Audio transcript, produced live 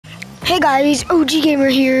Hey guys, OG Gamer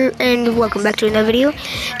here, and welcome back to another video.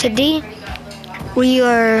 Today, we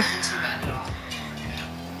are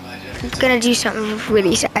gonna do something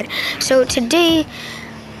really sad. So today,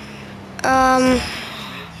 as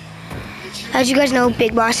you guys know,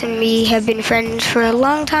 Big Boss and me have been friends for a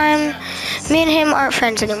long time. Me and him aren't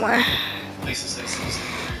friends anymore.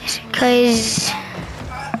 Cause,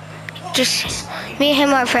 just, me and him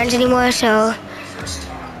aren't friends anymore, so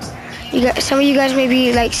some of you guys may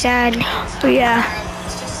be like sad, but yeah,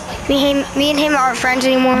 me and him aren't friends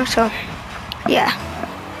anymore, so yeah.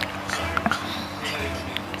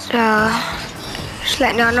 Just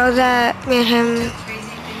letting y'all know that me and him,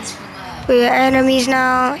 we are enemies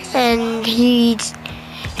now, and he's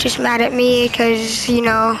just mad at me because, you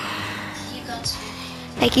know,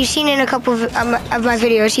 like you've seen in a couple of my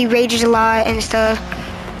videos, he rages a lot and stuff.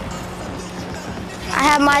 I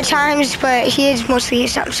have my times, but he is mostly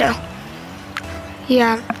his time, so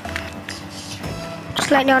yeah.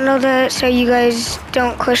 Just letting y'all know that so you guys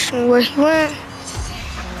don't question where he went.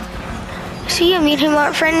 So yeah, me and him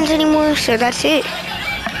aren't friends anymore, so that's it.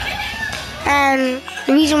 And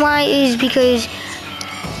the reason why is because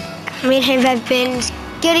me and him have been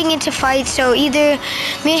getting into fights, so either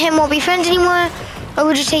me and him won't be friends anymore,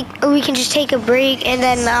 or we can just take a break, and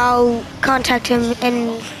then I'll contact him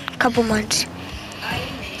in a couple months.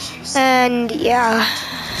 And yeah.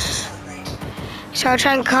 So I'll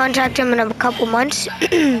try and contact him in a couple months,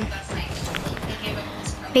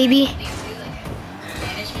 maybe.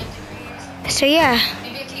 So yeah.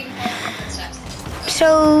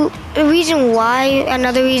 So the reason why,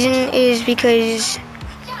 another reason is because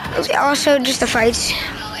also just the fights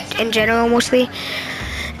in general mostly.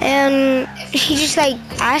 And he just like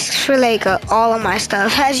asks for like all of my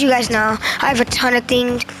stuff. As you guys know, I have a ton of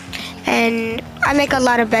things, and I make a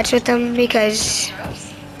lot of bets with him because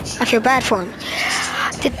I feel bad for him.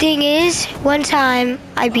 The thing is, one time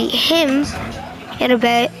I beat him in a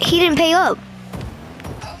bet. He didn't pay up.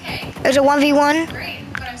 It was a 1v1,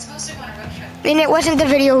 and it wasn't the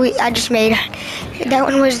video I just made. That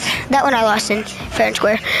one I lost in fair and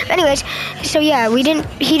square. Anyways, so yeah, he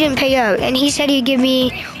didn't pay up, and he said he'd give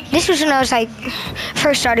me. This was when I was like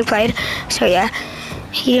first started playing. So yeah,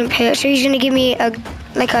 he didn't pay up. So he's gonna give me a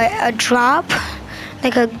drop.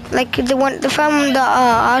 Like the one from the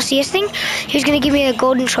RCS thing, he was gonna give me a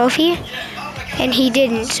golden trophy, and he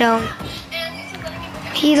didn't. So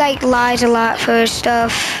he like lies a lot for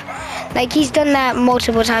stuff. Like he's done that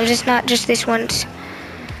multiple times. It's not just this once.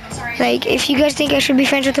 Like if you guys think I should be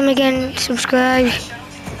friends with him again, subscribe,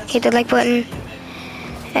 hit the like button,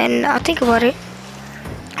 and I'll think about it.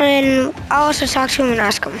 And I'll also talk to him and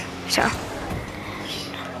ask him. So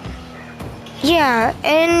yeah,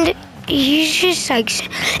 and he's just like,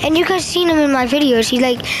 and you guys seen him in my videos, he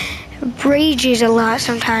like rages a lot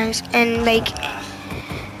sometimes, and like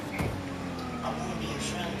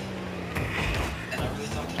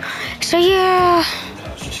so yeah,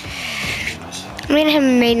 me and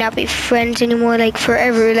him may not be friends anymore, like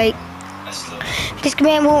forever. Like this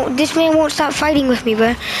man won't stop fighting with me,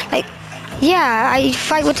 but like yeah, I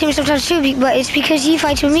fight with him sometimes too, but it's because he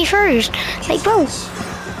fights with me first, like bro.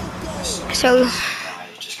 So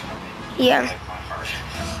yeah.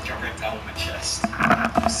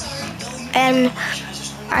 And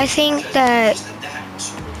I think that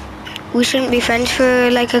we shouldn't be friends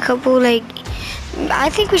for like a couple, like, I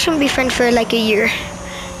think we shouldn't be friends for like a year,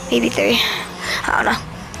 maybe 3. I don't know.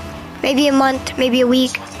 Maybe a month, maybe a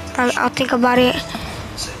week. I'll think about it.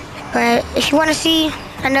 But if you want to see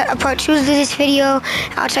a part 2 of this video,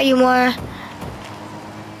 I'll tell you more.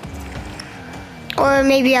 Or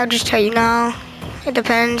maybe I'll just tell you now. It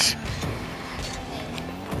depends.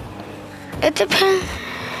 It depends.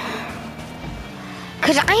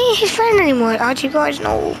 Cause I ain't his friend anymore, as you guys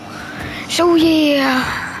know. So yeah.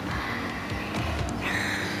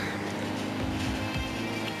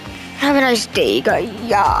 Have a nice day, guys.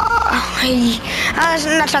 Yeah.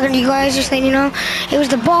 I'm not talking to you guys, just letting you know. It was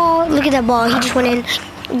the ball. Look at that ball. He just went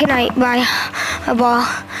in. Good night. Bye. A ball.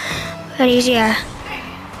 Anyways, yeah.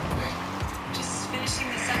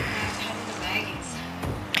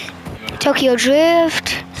 Tokyo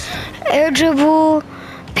Drift. Air dribble,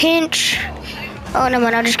 pinch. Oh, no,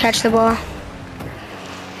 man, I'll just catch the ball.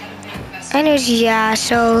 Anyways, yeah,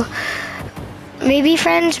 so maybe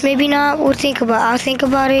friends, maybe not. I'll think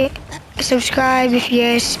about it. Subscribe if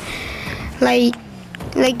yes. Like,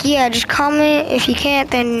 yeah, just comment. If you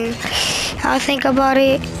can't, then I'll think about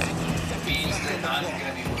it.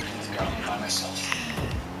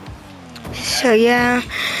 So, yeah.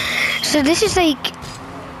 So, this is like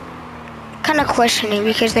kind of questioning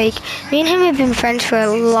because like me and him have been friends for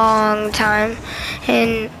a long time,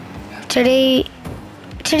 and today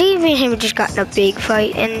me and him just got in a big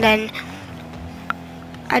fight, and then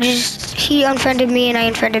he unfriended me and I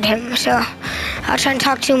unfriended him. So I'll try and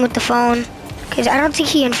talk to him with the phone, because I don't think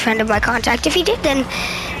he unfriended my contact. If he did, then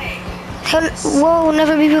we'll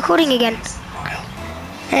never be recording again.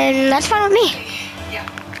 And that's fine with me,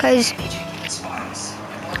 because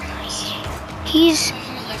he's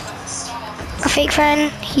a fake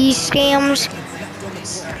friend. He scams.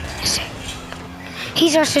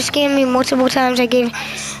 He's also scammed me multiple times.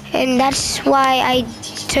 And that's why I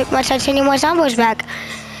took my titanium white zombos back.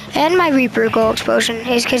 And my Reaper Gold Explosion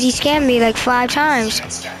is because he scammed me like 5 times.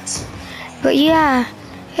 But yeah,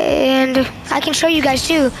 and I can show you guys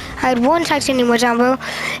too. I had 1 titanium white zombo,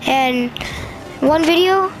 and 1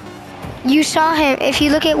 video, you saw him. If you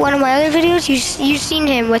look at one of my other videos, you've seen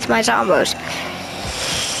him with my zombos.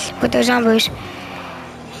 With those zombos.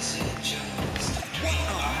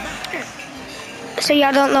 So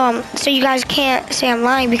y'all don't know him. So you guys can't say I'm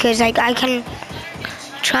lying, because like I can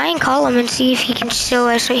try and call him and see if he can show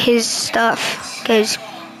us his stuff. Because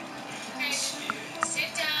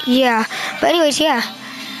yeah. But anyways, yeah.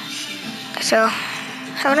 So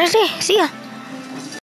have a nice day. See ya.